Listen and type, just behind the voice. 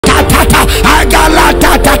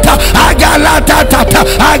I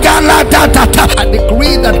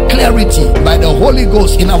decree that clarity by the Holy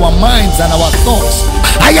Ghost in our minds and our thoughts.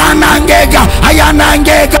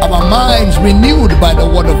 Our minds renewed by the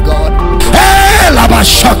word of God.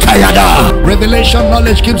 Revelation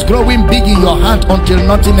knowledge keeps growing big in your heart until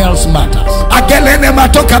nothing else matters.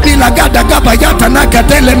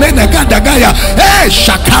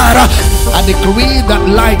 I decree that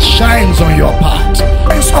light shines on your path.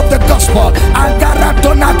 Of the gospel,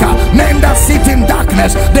 men that sit in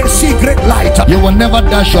darkness, they see great light. You will never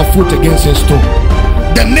dash your foot against a stone.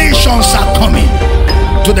 The nations are coming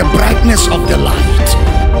to the brightness of the light.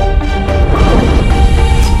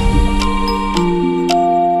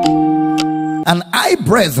 And I,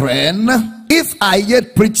 brethren, if I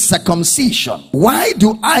yet preach circumcision, why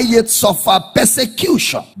do I yet suffer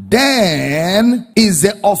persecution? Then is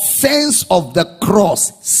the offense of the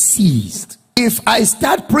cross ceased. If I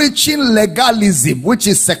start preaching legalism, which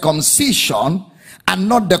is circumcision, and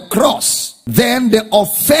not the cross, then the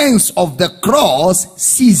offense of the cross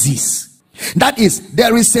ceases. That is,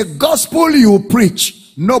 there is a gospel you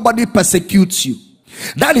preach, nobody persecutes you.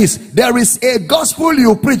 That is, there is a gospel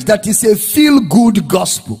you preach that is a feel-good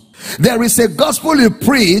gospel. There is a gospel you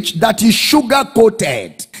preach that is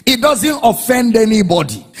sugar-coated. It doesn't offend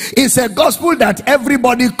anybody. It's a gospel that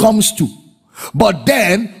everybody comes to. But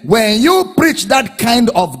then, when you preach that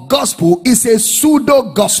kind of gospel, it's a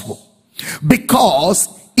pseudo-gospel. Because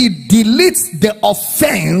it deletes the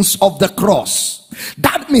offense of the cross.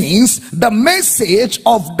 That means the message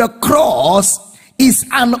of the cross is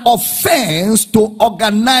an offense to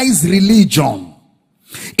organized religion.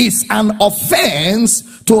 It's an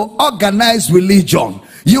offense to organized religion.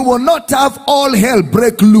 You will not have all hell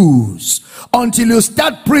break loose until you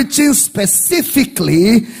start preaching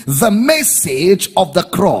specifically the message of the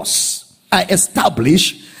cross. I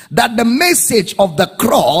establish that the message of the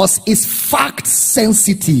cross is fact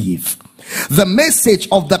sensitive. The message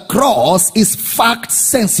of the cross is fact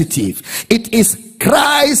sensitive. It is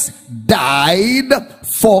Christ died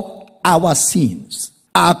for our sins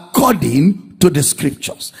according to the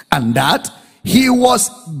scriptures, and that he was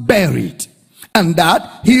buried, and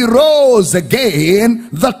that he rose again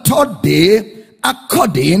the third day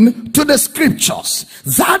according to the scriptures.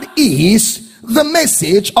 That is the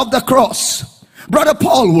message of the cross. Brother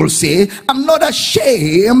Paul will say, I'm not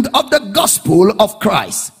ashamed of the gospel of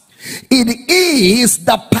Christ. It is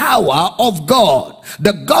the power of God.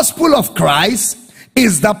 The gospel of Christ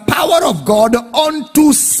is the power of God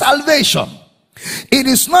unto salvation. It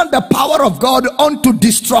is not the power of God unto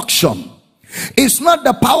destruction. It's not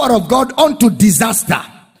the power of God unto disaster.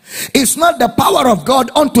 It's not the power of God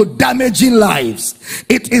unto damaging lives.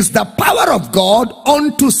 It is the power of God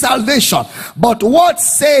unto salvation. But what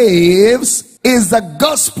saves is the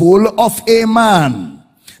gospel of a man.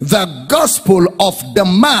 The gospel of the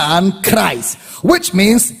man Christ. Which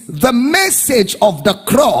means the message of the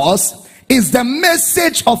cross is the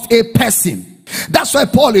message of a person. That's why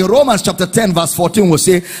Paul in Romans chapter 10 verse 14 will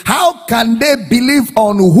say, how can they believe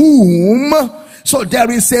on whom? So there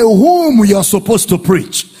is a whom you're supposed to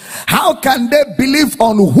preach. How can they believe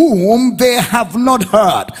on whom they have not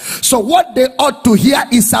heard? So what they ought to hear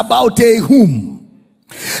is about a whom.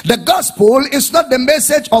 The gospel is not the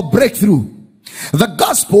message of breakthrough. The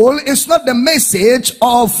gospel is not the message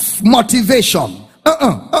of motivation.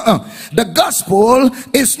 The gospel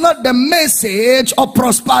is not the message of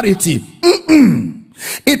prosperity.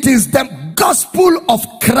 It is the gospel of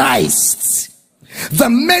Christ. The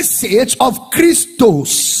message of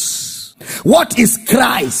Christos. What is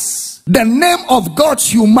Christ? The name of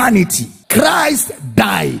God's humanity. Christ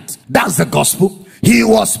died. That's the gospel. He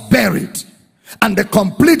was buried. And the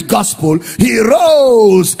complete gospel, he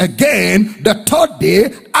rose again the third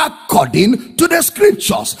day according to the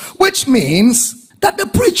scriptures. Which means that the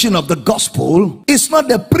preaching of the gospel is not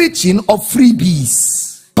the preaching of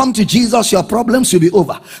freebies. Come to Jesus, your problems will be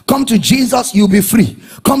over. Come to Jesus, you'll be free.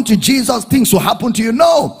 Come to Jesus, things will happen to you.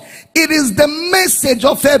 No, it is the message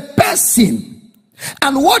of a person.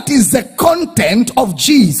 And what is the content of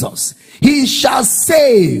Jesus? He shall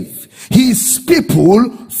save his people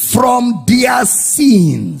from their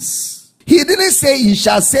sins. He didn't say he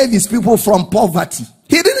shall save his people from poverty.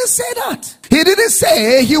 He didn't say that. He didn't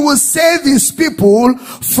say he will save his people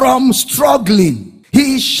from struggling.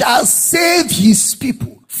 He shall save his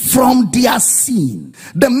people from their sin.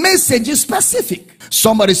 The message is specific.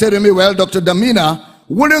 Somebody said to me, well, Dr. Damina,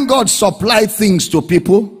 wouldn't God supply things to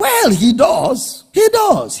people? Well, he does. He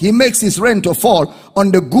does. He makes his rain to fall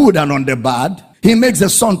on the good and on the bad. He makes the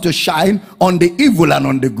sun to shine on the evil and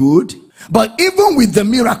on the good. But even with the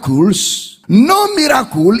miracles, no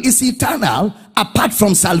miracle is eternal apart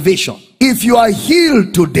from salvation. if you are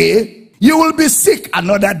healed today, you will be sick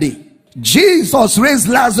another day. Jesus raised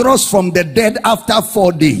Lazarus from the dead after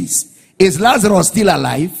 4 days. Is Lazarus still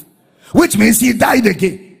alive? Which means he died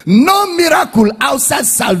again. No miracle outside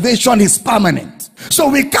salvation is permanent. So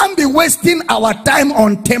we can't be wasting our time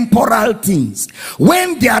on temporal things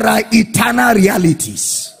when there are eternal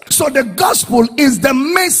realities. So the gospel is the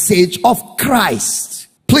message of Christ.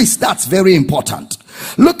 Please, that's very important.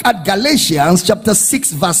 Look at Galatians chapter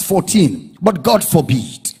 6 verse 14. But God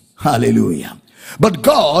forbid. Hallelujah. But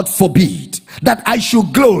God forbid that I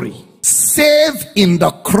should glory save in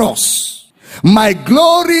the cross. My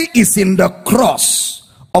glory is in the cross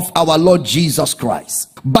of our Lord Jesus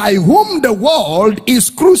Christ, by whom the world is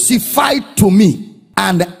crucified to me,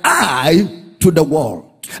 and I to the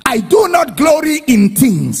world. I do not glory in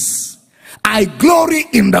things. I glory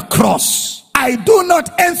in the cross. I do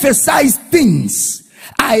not emphasize things.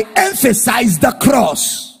 I emphasize the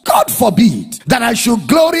cross. God forbid that I should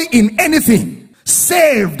glory in anything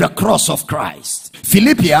save the cross of Christ.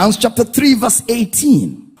 Philippians chapter 3 verse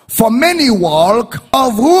 18. For many walk,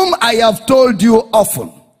 of whom I have told you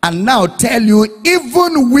often, and now tell you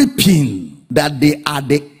even weeping, that they are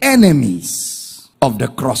the enemies of the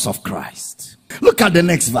cross of Christ. Look at the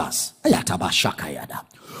next verse.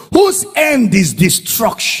 Whose end is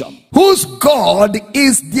destruction, whose God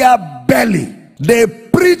is their belly. They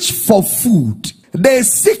preach for food. They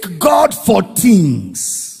seek God for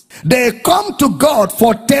things. They come to God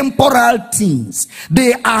for temporal things.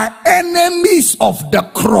 They are enemies of the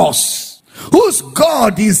cross, whose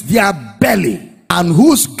God is their belly, and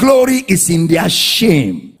whose glory is in their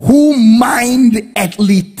shame, who mind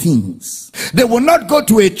earthly things. They will not go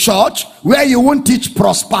to a church where you won't teach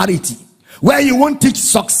prosperity, where you won't teach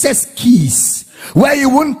success keys, where you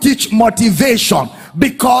won't teach motivation,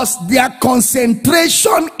 because their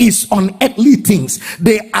concentration is on earthly things.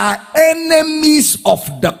 They are enemies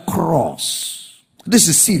of the cross. This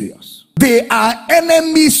is serious. They are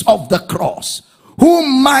enemies of the cross, who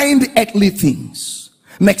mind earthly things.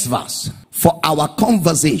 Next verse. For our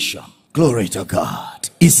conversation, glory to God,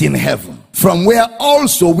 is in heaven, from where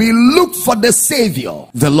also we look for the Savior,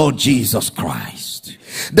 the Lord Jesus Christ.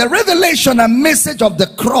 The revelation and message of the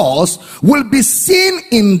cross will be seen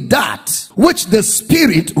in that which the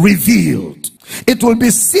Spirit revealed. It will be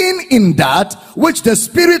seen in that which the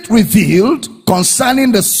Spirit revealed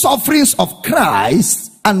concerning the sufferings of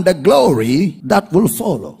Christ and the glory that will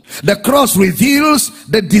follow. The cross reveals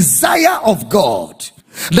the desire of God.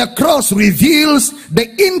 The cross reveals the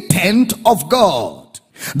intent of God.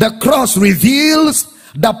 The cross reveals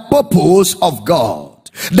the purpose of God.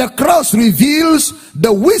 The cross reveals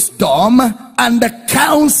the wisdom and the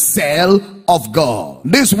counsel of God.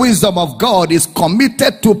 This wisdom of God is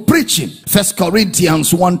committed to preaching. 1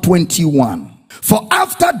 Corinthians 1:21. For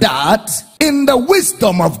after that, in the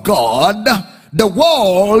wisdom of God, the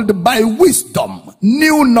world by wisdom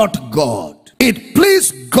knew not God. It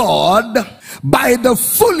pleased God by the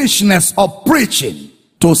foolishness of preaching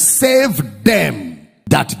to save them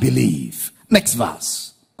that believe. Next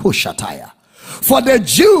verse. Kushataya. For the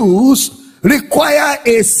Jews require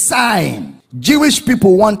a sign. Jewish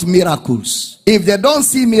people want miracles. If they don't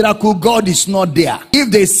see miracle, God is not there.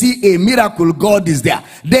 If they see a miracle, God is there.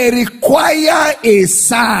 They require a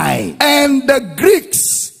sign. And the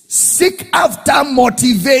Greeks seek after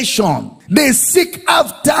motivation. They seek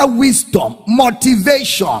after wisdom,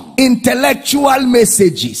 motivation, intellectual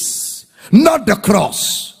messages, not the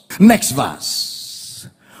cross. Next verse.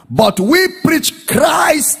 But we preach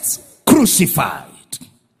Christ crucified.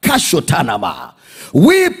 Kashotanama.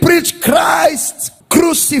 We preach Christ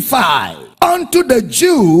crucified. Unto the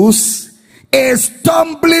Jews a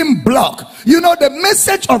stumbling block. You know, the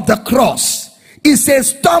message of the cross is a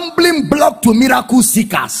stumbling block to miracle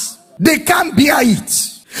seekers. They can't bear it.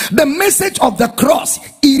 The message of the cross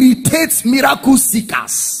irritates miracle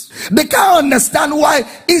seekers. They can't understand why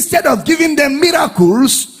instead of giving them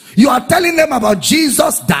miracles, you are telling them about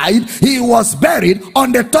Jesus died, he was buried,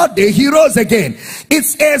 on the third day he rose again.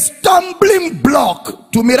 It's a stumbling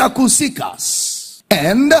block to miracle seekers.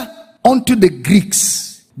 And unto the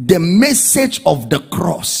Greeks, the message of the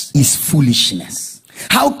cross is foolishness.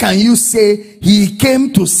 How can you say he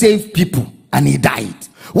came to save people and he died?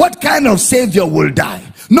 What kind of savior will die?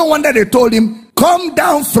 No wonder they told him, come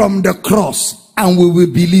down from the cross and we will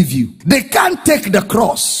believe you. They can't take the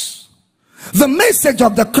cross. The message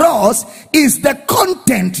of the cross is the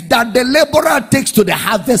content that the laborer takes to the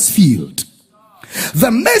harvest field. The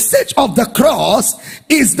message of the cross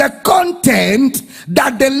is the content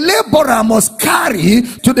that the laborer must carry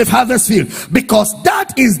to the harvest field, because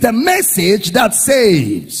that is the message that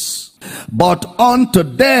saves. But unto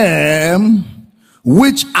them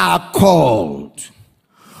which are called,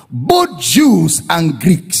 both Jews and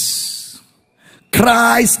Greeks,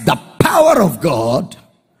 Christ the power of God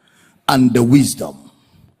and the wisdom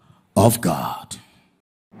of God.